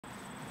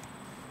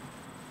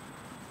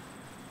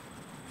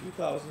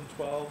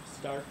2012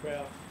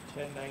 Starcraft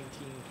 1019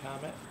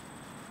 Comet.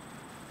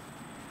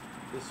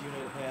 This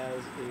unit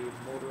has a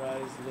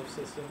motorized lift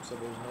system, so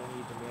there's no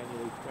need to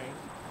manually crank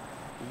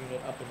the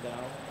unit up and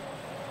down.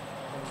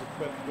 Comes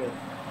equipped with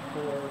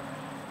 4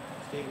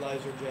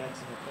 stabilizer jacks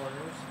in the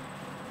corners,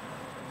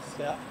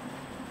 step,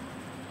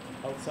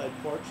 outside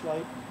porch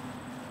light,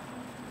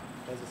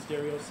 has a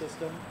stereo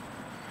system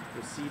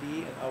with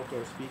CD and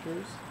outdoor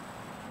speakers.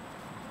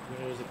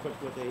 The unit is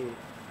equipped with a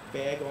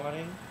bag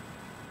awning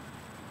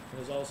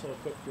and is also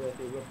equipped with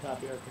a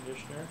rooftop air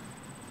conditioner.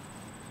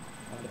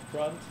 On the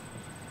front,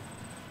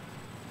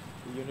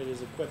 the unit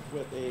is equipped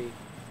with a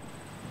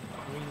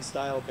green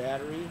style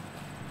battery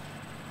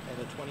and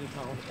a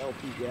 20-pound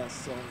LP gas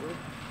cylinder.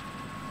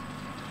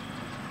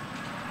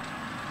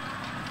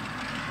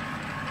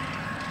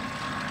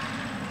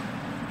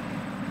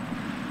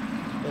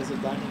 There's a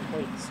diamond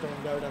plate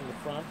stone guard on the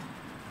front.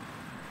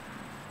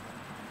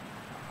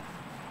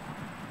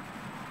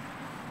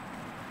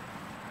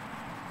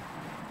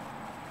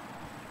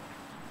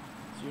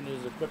 This unit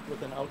is equipped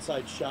with an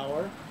outside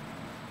shower.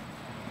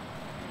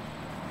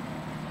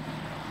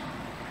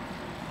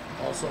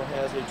 Also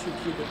has a 2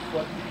 cubic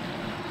foot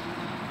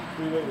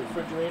 3-way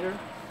refrigerator,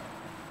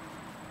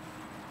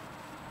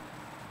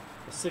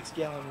 a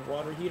 6-gallon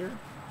water heater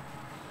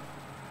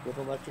with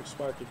electric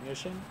spark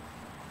ignition,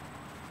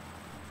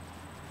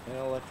 and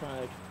an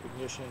electronic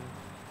ignition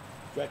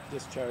direct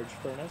discharge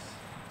furnace.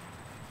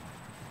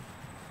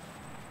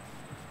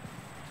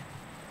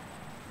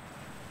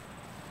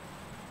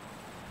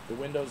 The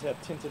windows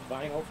have tinted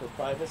vinyl for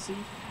privacy.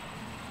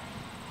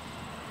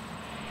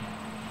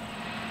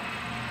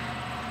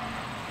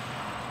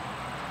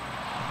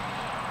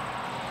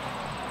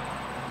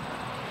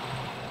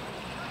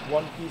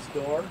 One-piece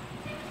door.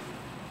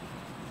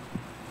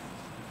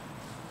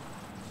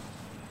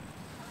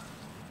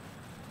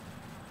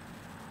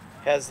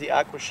 Has the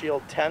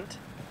Aquashield tent.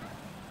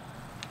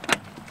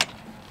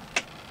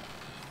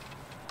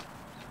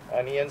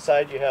 On the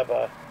inside you have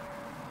a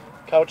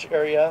couch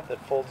area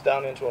that folds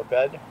down into a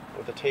bed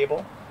with a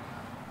table.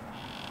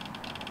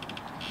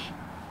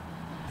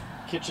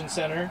 Kitchen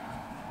center,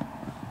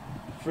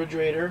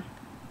 refrigerator,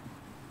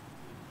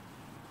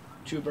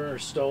 2-burner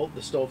stove.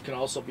 The stove can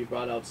also be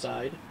brought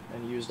outside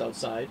and used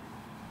outside.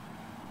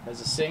 Has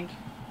a sink,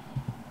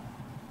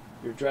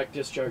 your direct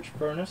discharge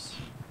furnace,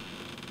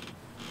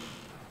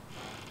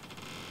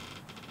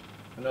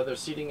 another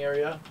seating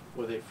area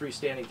with a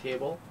freestanding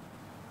table,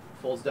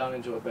 folds down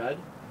into a bed.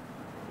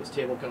 This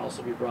table can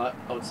also be brought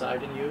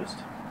outside and used.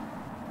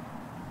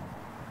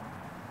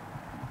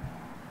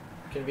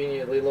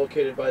 Conveniently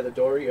located by the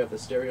door, you have the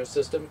stereo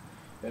system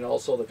and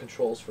also the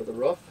controls for the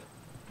roof.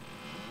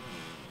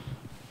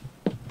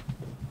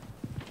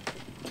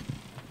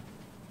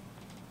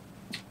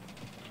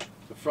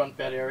 The front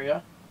bed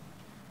area,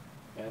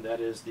 and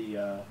that is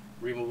the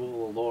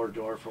removable lower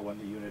door for when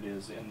the unit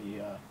is in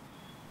the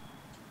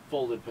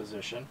folded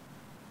position.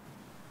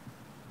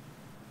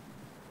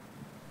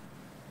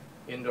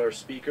 Indoor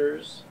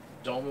speakers,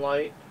 dome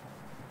light,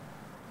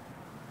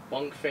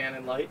 bunk fan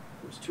and light.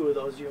 There's 2 of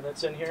those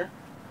units in here.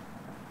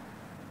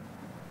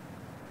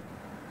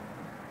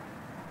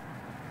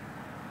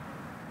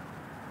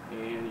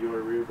 And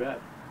your rear bed.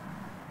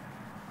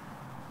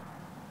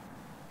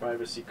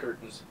 Privacy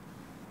curtains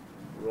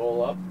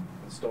roll up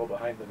and stow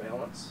behind the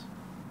valance.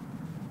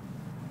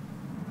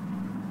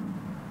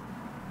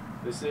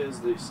 This is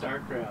the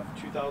Starcraft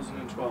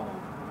 2012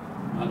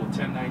 model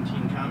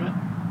 1019 Comet.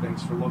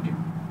 Thanks for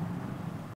looking.